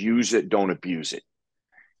says, use it, don't abuse it.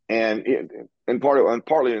 And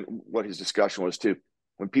partly what his discussion was too,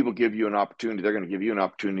 when people give you an opportunity, they're going to give you an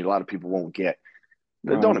opportunity a lot of people won't get.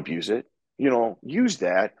 Right. Don't abuse it. Use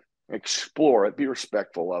that, explore it, be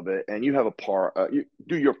respectful of it, and you have a part. You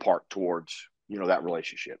do your part towards that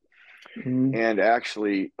relationship. And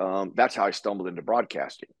actually, that's how I stumbled into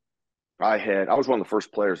broadcasting. I was one of the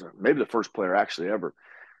first players, maybe the first player actually ever,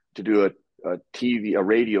 to do a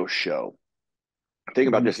radio show. Think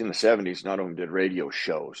about this, in the 70s, none of them did radio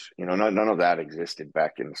shows. None of that existed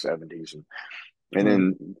back in the 70s and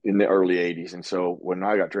then in the early 80s. And so when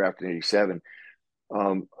I got drafted in 87,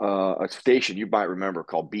 a station you might remember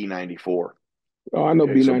called B94. Oh, I know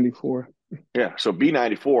B94. Yeah. So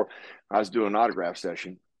B94, I was doing an autograph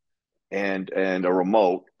session and a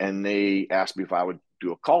remote, and they asked me if I would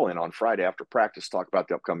do a call-in on Friday after practice, talk about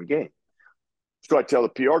the upcoming game. So I tell the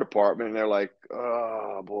PR department, and they're like,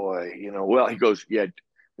 oh, boy, well, he goes, yeah,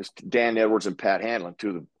 it's Dan Edwards and Pat Hanlon, two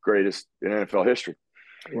of the greatest in NFL history.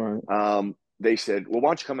 Right. They said, well, why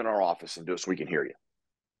don't you come in our office and do it so we can hear you?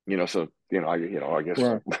 I guess,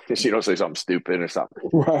 right. You don't say something stupid or something.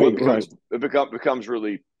 Right, well, it becomes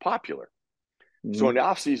really popular. So in the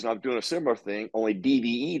off season, I'm doing a similar thing, only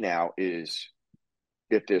DVE now is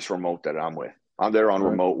at this remote that I'm with. I'm there on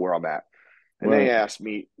remote where I'm at. And they asked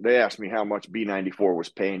me how much B94 was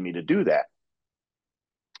paying me to do that.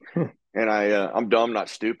 And I'm dumb, not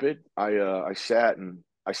stupid. I sat and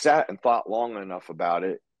thought long enough about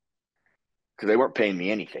it, because they weren't paying me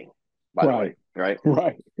anything, by the way. Right.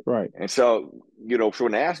 And so, so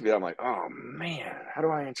when they asked me, I'm like, oh man, how do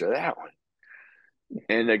I answer that one?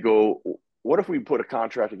 And they go, what if we put a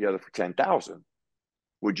contract together for $10,000?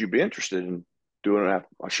 Would you be interested in doing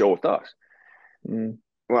a show with us?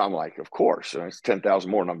 Well, I'm like, of course. It's $10,000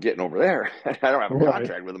 more than I'm getting over there. I don't have a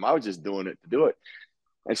contract with them. I was just doing it to do it.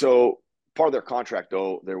 And so part of their contract,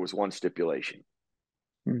 though, there was one stipulation.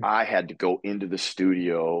 I had to go into the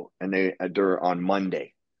studio on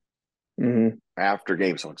Monday after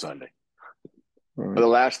games on Sunday. The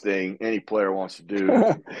last thing any player wants to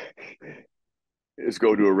do is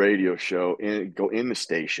go to a radio show and go in the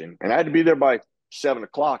station. And I had to be there by 7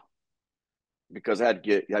 o'clock because I had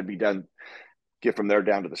to get from there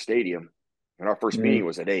down to the stadium. And our first meeting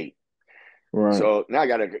was at 8. Right. So now I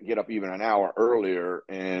got to get up even an hour earlier.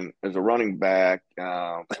 And as a running back,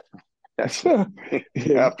 after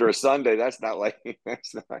a Sunday, that's not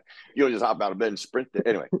you'll just hop out of bed and sprint there.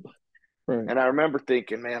 Anyway. Right. And I remember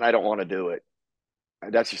thinking, man, I don't want to do it.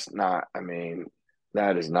 That's just not,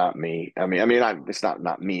 that is not me. It's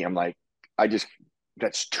not me. I'm like,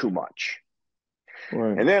 that's too much.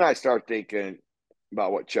 Right. And then I start thinking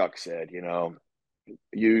about what Chuck said,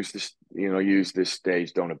 use this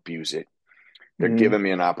stage, don't abuse it. They're Mm-hmm. giving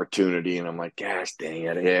me an opportunity, and I'm like, gosh dang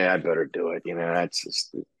it, yeah, I better do it. That's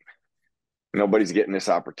just, nobody's getting this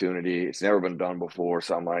opportunity. It's never been done before.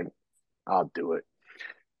 So I'm like, I'll do it.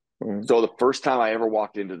 Right. So the first time I ever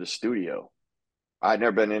walked into the studio, I'd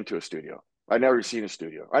never been into a studio. I'd never seen a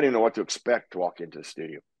studio. I didn't know what to expect to walk into the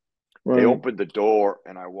studio. They Right. opened the door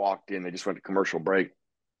and I walked in. They just went to commercial break.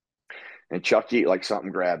 And Chucky, like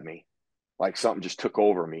something grabbed me, like something just took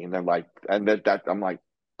over me. And then I'm like,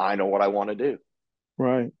 I know what I want to do.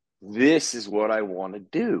 Right. This is what I want to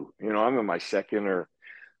do. I'm in my second or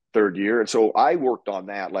third year. And so I worked on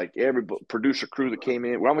that. Like every producer crew that came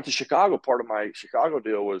in, when I went to Chicago, part of my Chicago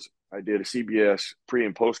deal was I did a CBS pre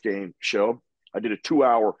and post game show. I did a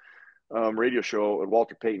 2-hour radio show at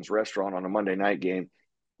Walter Payton's restaurant on a Monday night game.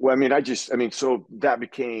 Well, so that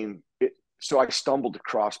became it. So I stumbled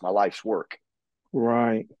across my life's work,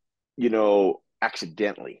 Right.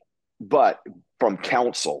 accidentally, but from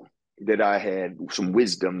counsel that I had, some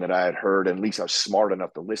wisdom that I had heard, and at least I was smart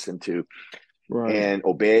enough to listen to Right. and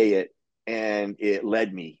obey it. And it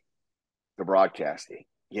led me to broadcasting,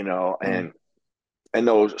 Right. and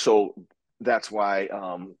those, so that's why,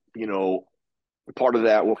 part of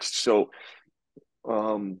that was,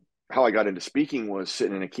 how I got into speaking was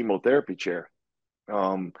sitting in a chemotherapy chair.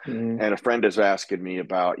 Mm-hmm. And a friend is asking me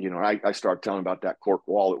about, I started telling about that cork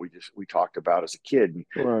wall that we talked about as a kid, and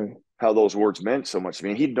Right. how those words meant so much to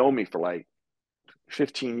me. And he'd known me for like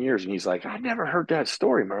 15 years. And he's like, I never heard that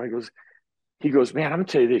story, man. He goes, man, I'm gonna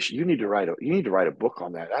tell you this. You need to write a book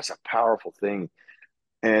on that. That's a powerful thing.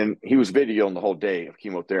 And he was videoing the whole day of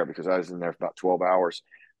chemotherapy because I was in there for about 12 hours.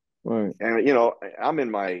 Right. And I'm in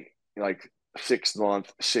my like 6th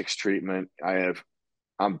month, 6th treatment. I'm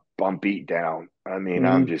beat down. I'm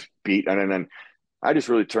Mm-hmm. just beat. And then I just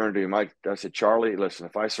really turned to him. I said, Charlie, listen,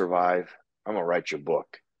 if I survive, I'm gonna write your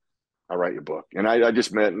book. I'll write your book. And I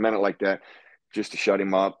just meant it like that, just to shut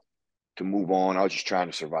him up, to move on. I was just trying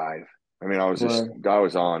to survive. Right. I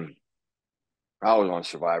was on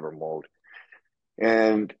survivor mode.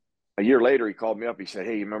 And a year later, he called me up. He said,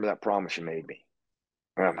 hey, you remember that promise you made me?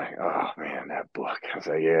 And I'm like, oh man, that book. I was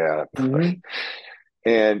like, yeah, that book. Mm-hmm.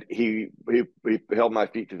 And he held my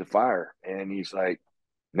feet to the fire. And he's like,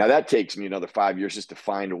 now that takes me another 5 years just to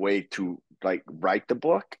find a way to like write the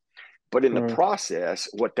book. But in the Right. process,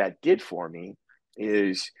 what that did for me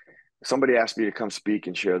is somebody asked me to come speak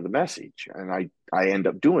and share the message. And I end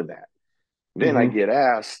up doing that. Then I Mm-hmm. get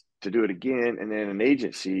asked to do it again. And then an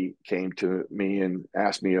agency came to me and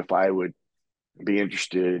asked me if I would be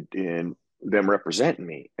interested in them representing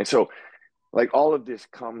me. And so, like, all of this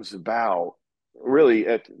comes about really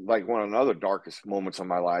at like one of the other darkest moments of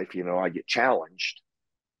my life. I get challenged.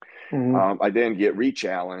 Mm-hmm. I then get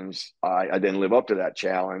re-challenged. I then live up to that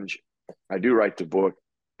challenge. I do write the book,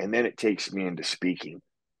 and then it takes me into speaking.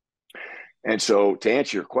 And so, to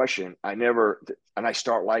answer your question, I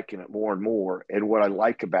start liking it more and more. And what I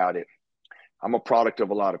like about it, I'm a product of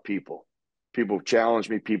a lot of people. People who challenge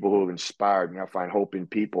me, people who have inspired me. I find hope in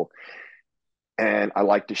people. And I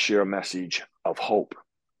like to share a message of hope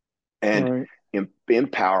and Right.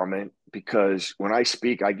 empowerment, because when I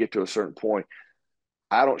speak, I get to a certain point.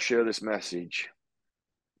 I don't share this message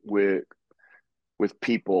with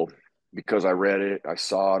people because I read it, I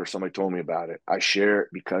saw it, or somebody told me about it. I share it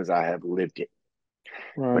because I have lived it.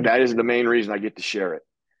 But Right. that isn't the main reason I get to share it.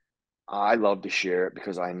 I love to share it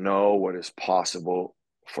because I know what is possible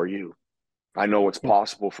for you. I know what's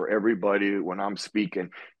possible for everybody when I'm speaking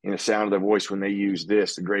in the sound of their voice when they use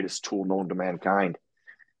this, the greatest tool known to mankind.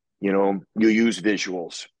 You use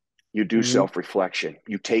visuals, you do Mm-hmm. self-reflection,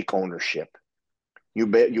 you take ownership, you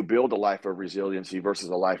build a life of resiliency versus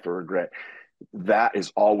a life of regret. That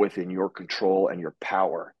is all within your control and your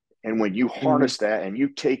power. And when you Mm-hmm. harness that and you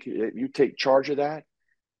take charge of that,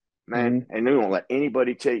 man, Mm-hmm. and you don't let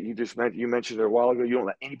anybody take, you mentioned it a while ago, you don't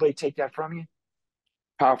let anybody take that from you.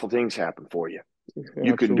 Powerful things happen for you. You can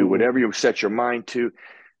do Absolutely. whatever you set your mind to.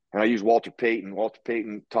 And I use Walter Payton. Walter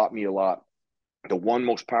Payton taught me a lot. The one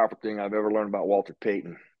most powerful thing I've ever learned about Walter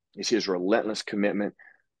Payton is his relentless commitment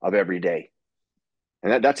of every day.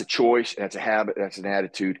 And that's a choice, that's a habit, that's an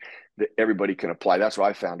attitude that everybody can apply. That's what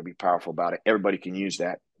I found to be powerful about it. Everybody can use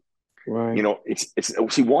that. Right. It's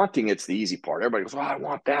see, wanting it's the easy part. Everybody goes, oh, I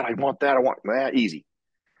want that, I want that, I want that. Easy.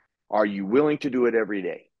 Are you willing to do it every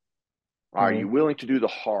day? Are you Right. willing to do the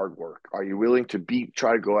hard work? Are you willing to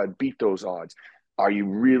try to go out and beat those odds? Are you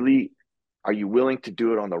willing to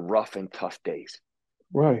do it on the rough and tough days?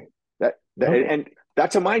 Right. That Yep. and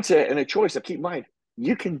That's a mindset and a choice. Keep in mind,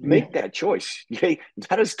 you can Yeah. make that choice. Okay?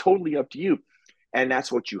 That is totally up to you. And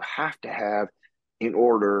that's what you have to have in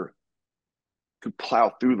order to plow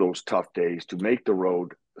through those tough days, to make the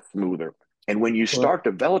road smoother. And when you Right. start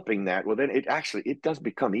developing that, well, then it does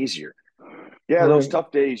become easier. Yeah, those Right.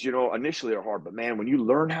 tough days, initially are hard, but man, when you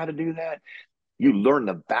learn how to do that, you learn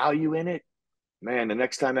the value in it. Man, the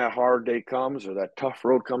next time that hard day comes or that tough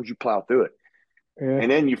road comes, you plow through it. Yeah.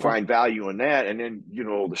 And then you find value in that. And then,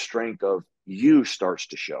 the strength of you starts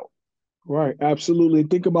to show. Right. Absolutely.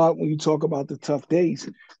 Think about when you talk about the tough days.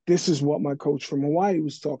 This is what my coach from Hawaii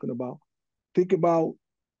was talking about. Think about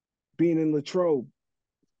being in Latrobe.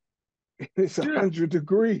 It's Yeah. 100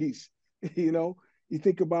 degrees. You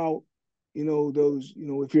think about, those,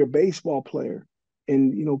 if you're a baseball player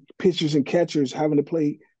and, pitchers and catchers having to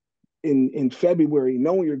play in February,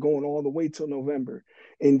 knowing you're going all the way till November.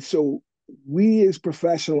 And so we as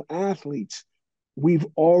professional athletes, we've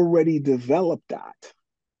already developed that.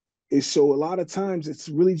 And so a lot of times it's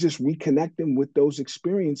really just reconnecting with those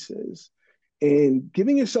experiences and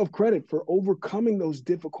giving yourself credit for overcoming those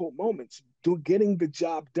difficult moments, getting the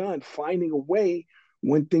job done, finding a way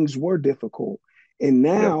when things were difficult. And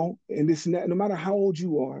Yeah. now, and this, no matter how old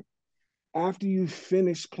you are, after you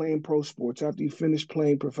finish playing pro sports, after you finish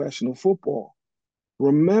playing professional football,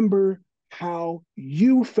 remember how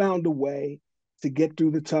you found a way to get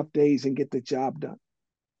through the tough days and get the job done.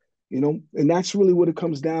 And that's really what it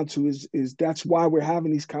comes down to is that's why we're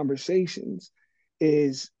having these conversations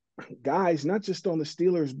is guys, not just on the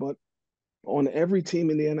Steelers, but on every team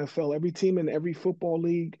in the NFL, every team in every football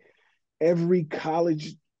league, every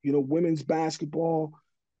college, women's basketball,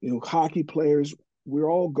 hockey players, we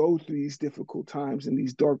all go through these difficult times in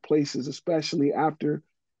these dark places, especially after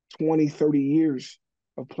 20, 30 years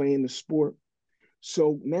of playing the sport.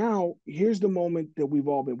 So now here's the moment that we've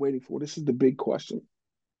all been waiting for. This is the big question.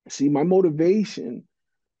 See, my motivation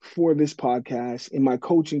for this podcast in my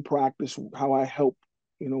coaching practice, how I help,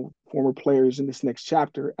 former players in this next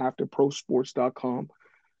chapter after prosports.com.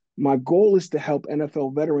 My goal is to help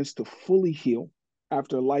NFL veterans to fully heal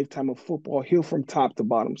after a lifetime of football, heal from top to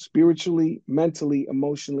bottom, spiritually, mentally,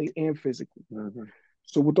 emotionally, and physically. Mm-hmm.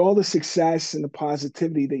 So, with all the success and the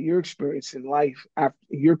positivity that you're experiencing in life after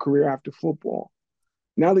your career after football,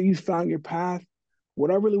 now that you've found your path,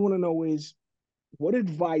 what I really want to know is what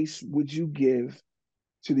advice would you give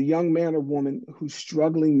to the young man or woman who's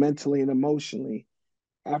struggling mentally and emotionally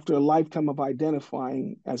after a lifetime of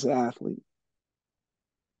identifying as an athlete?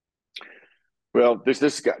 Well,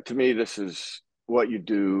 this got to me, this is what you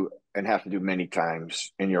do and have to do many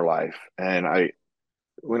times in your life. And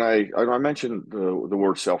when I mentioned the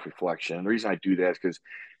word self-reflection, the reason I do that is because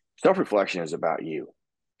self-reflection is about you.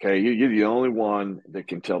 Okay. You're the only one that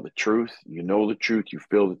can tell the truth. You know the truth, you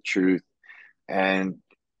feel the truth, and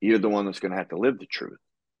you're the one that's going to have to live the truth.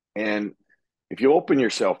 And if you open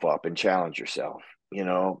yourself up and challenge yourself,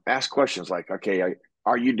 ask questions like, okay,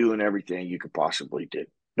 are you doing everything you could possibly do?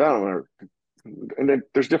 No, and then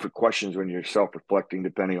there's different questions when you're self-reflecting,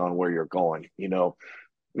 depending on where you're going.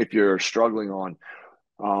 If you're struggling on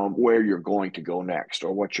where you're going to go next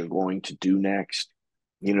or what you're going to do next,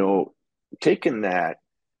 taking that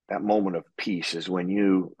moment of peace is when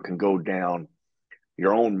you can go down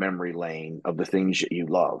your own memory lane of the things that you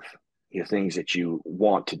love, the things that you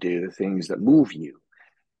want to do, the things that move you.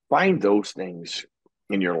 Find those things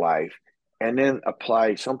in your life and then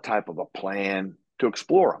apply some type of a plan to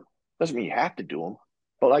explore them. Doesn't mean you have to do them,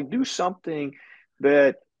 but like do something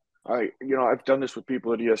that I've done this with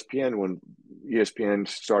people at ESPN when ESPN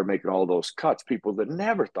started making all those cuts, people that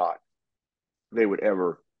never thought they would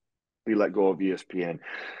ever be let go of ESPN.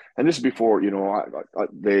 And this is before, I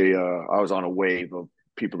was on a wave of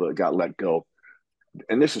people that got let go.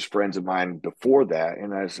 And this is friends of mine before that.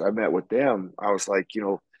 And as I met with them, I was like,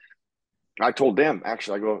 I told them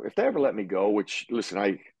actually, I go, if they ever let me go, which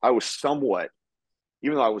listen, I was somewhat,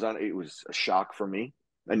 even though I was on, it was a shock for me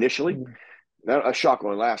initially. That a shock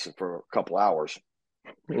only lasted for a couple hours.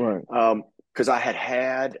 Right. Because I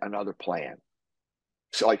had another plan.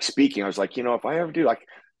 So like speaking, I was like, if I ever do, like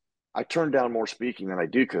I turn down more speaking than I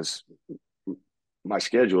do because my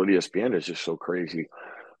schedule at ESPN is just so crazy.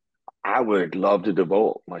 I would love to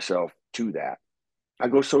devote myself to that. I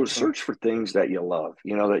go, so search for things that you love,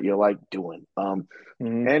 that you like doing.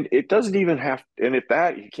 And it doesn't even have, and if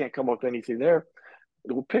that, you can't come up with anything there,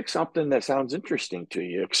 we'll pick something that sounds interesting to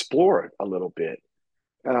you, explore it a little bit,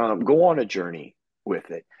 go on a journey with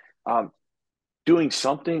it. Doing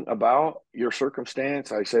something about your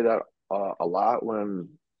circumstance, I say that a lot when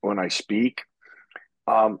I speak,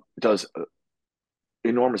 does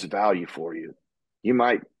enormous value for you. You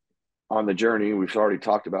might on the journey, we've already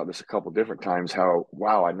talked about this a couple different times, how,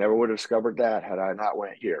 wow, I never would have discovered that had I not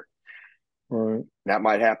went here. Right. That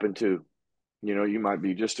might happen too. You might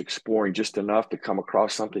be just exploring just enough to come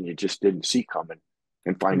across something you just didn't see coming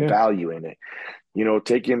and find value in it.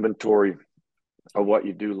 Take inventory of what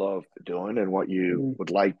you do love doing and what you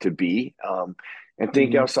would like to be, and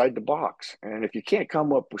think outside the box. And if you can't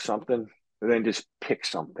come up with something, then just pick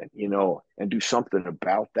something, and do something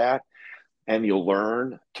about that. And you'll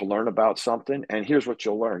learn about something. And here's what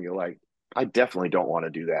you'll learn. You're like, I definitely don't want to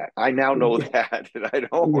do that. I now know that I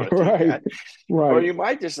don't want to do that. Right. Or you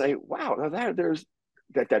might just say, wow,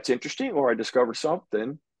 that's interesting. Or I discovered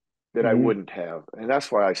something that I wouldn't have. And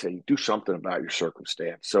that's why I say do something about your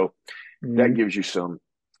circumstance. So that gives you some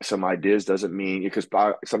ideas. Doesn't mean, because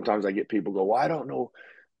sometimes I get people go, well, I don't know.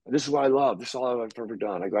 This is what I love. This is all I've ever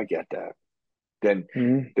done. I get that. Then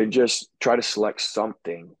just try to select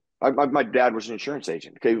something. My dad was an insurance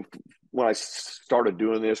agent. Okay. When I started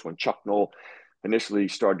doing this, when Chuck Noll initially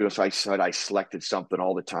started doing this, I said I selected something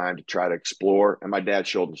all the time to try to explore. And my dad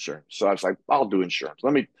showed insurance. So I was like, I'll do insurance.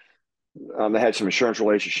 I had some insurance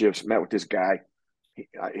relationships, met with this guy.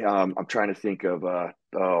 I'm trying to think of,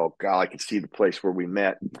 oh God, I can see the place where we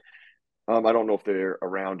met. I don't know if they're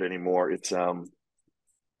around anymore. It's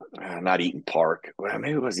not Eaton Park. Well,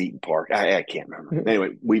 maybe it was Eaton Park. I can't remember.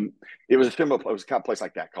 Anyway, it was a kind of place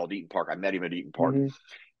like that called Eaton Park. I met him at Eaton Park,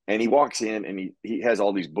 and he walks in and he has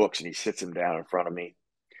all these books and he sits them down in front of me.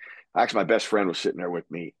 Actually, my best friend was sitting there with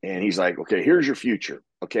me, and he's like, "Okay, here's your future."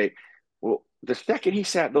 Okay, well, the second he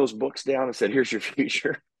sat those books down and said, "Here's your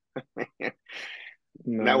future," and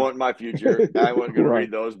that wasn't my future. I wasn't going to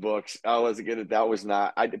read those books. I wasn't going to. That was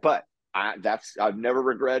not. I've never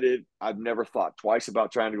regretted. I've never thought twice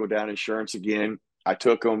about trying to go down insurance again. I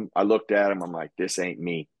took them. I looked at them. I'm like, this ain't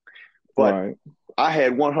me. But I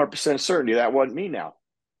had 100% certainty that wasn't me now.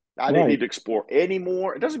 I didn't need to explore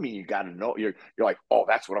anymore. It doesn't mean you got to know. You're like, oh,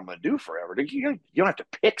 that's what I'm going to do forever. You don't have to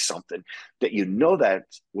pick something that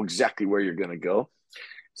that's exactly where you're going to go.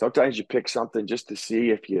 Sometimes you pick something just to see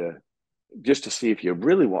if you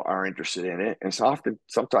really are interested in it. And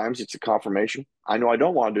sometimes it's a confirmation. I know I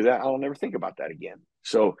don't want to do that. I'll never think about that again.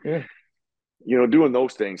 So, doing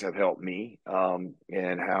those things have helped me,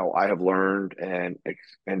 and how I have learned and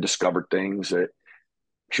discovered things that,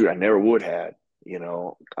 I never would have.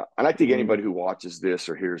 And I think anybody who watches this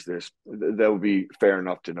or hears this, that would be fair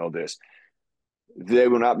enough to know this. They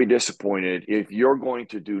will not be disappointed if you're going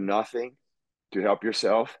to do nothing to help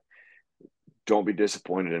yourself. Don't be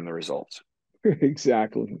disappointed in the results.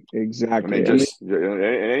 Exactly. I mean, and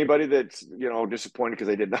anybody that's disappointed because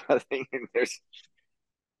they did nothing,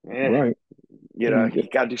 you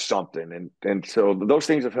got to do something. And so those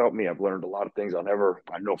things have helped me. I've learned a lot of things I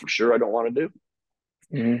know for sure I don't want to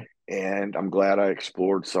do. And I'm glad I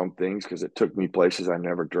explored some things because it took me places I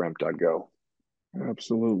never dreamt I'd go.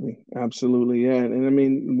 Absolutely. Yeah. And I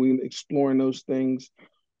mean, when exploring those things,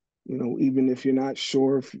 even if you're not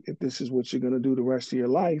sure if this is what you're going to do the rest of your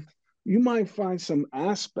life, you might find some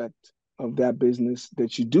aspect of that business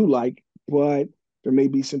that you do like, but there may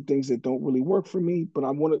be some things that don't really work for me. But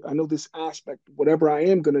I know this aspect, whatever I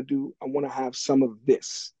am going to do, I want to have some of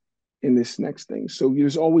this in this next thing. So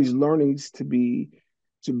there's always learnings to be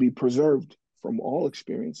preserved from all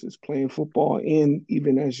experiences, playing football, and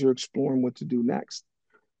even as you're exploring what to do next.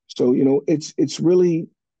 So, it's really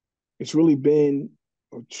been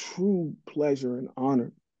a true pleasure and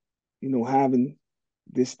honor, having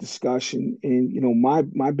this discussion. And,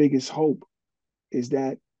 my biggest hope is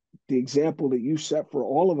that the example that you set for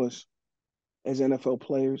all of us as NFL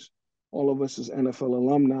players, all of us as NFL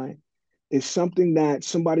alumni, is something that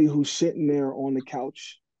somebody who's sitting there on the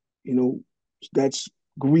couch, that's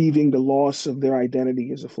grieving the loss of their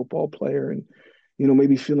identity as a football player, and,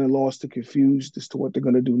 maybe feeling lost and confused as to what they're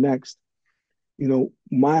going to do next.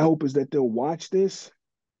 My hope is that they'll watch this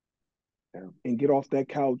and get off that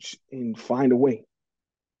couch and find a way.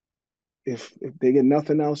 If they get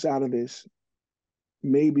nothing else out of this,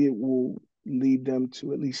 maybe it will lead them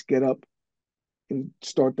to at least get up and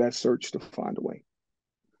start that search to find a way.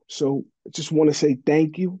 So I just want to say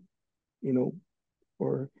thank you,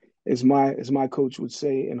 or as my coach would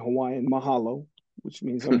say in Hawaiian, mahalo, which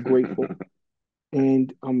means I'm grateful.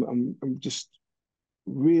 And I'm just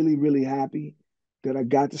really, really happy that I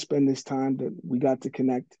got to spend this time, that we got to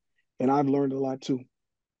connect, and I've learned a lot too.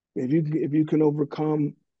 If you can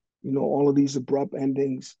overcome, all of these abrupt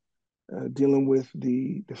endings, dealing with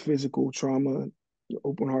the physical trauma,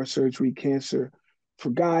 open heart surgery, cancer, for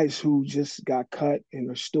guys who just got cut and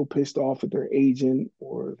are still pissed off at their agent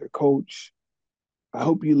or their coach, I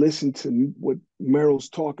hope you listen to what Merrill's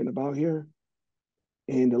talking about here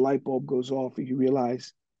and the light bulb goes off and you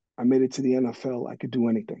realize I made it to the NFL. I could do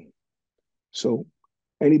anything. So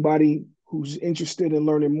anybody who's interested in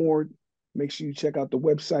learning more, make sure you check out the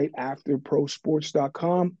website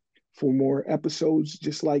afterprosports.com for more episodes,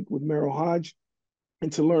 just like with Merrill Hodge,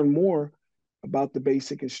 and to learn more about the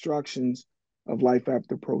basic instructions of life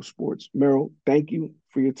after pro sports. Merrill, thank you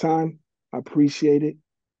for your time. I appreciate it.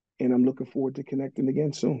 And I'm looking forward to connecting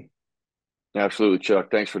again soon. Absolutely,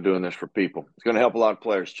 Chuck. Thanks for doing this for people. It's going to help a lot of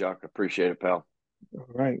players, Chuck. I appreciate it, pal. All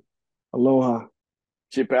right. Aloha.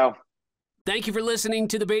 See you, pal. Thank you for listening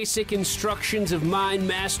to the Basic Instructions of Mind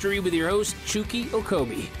Mastery with your host, Chuky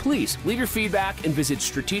Okobi. Please leave your feedback and visit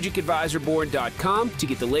strategicadvisorboard.com to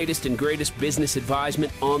get the latest and greatest business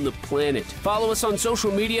advisement on the planet. Follow us on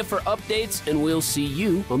social media for updates, and we'll see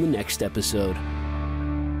you on the next episode.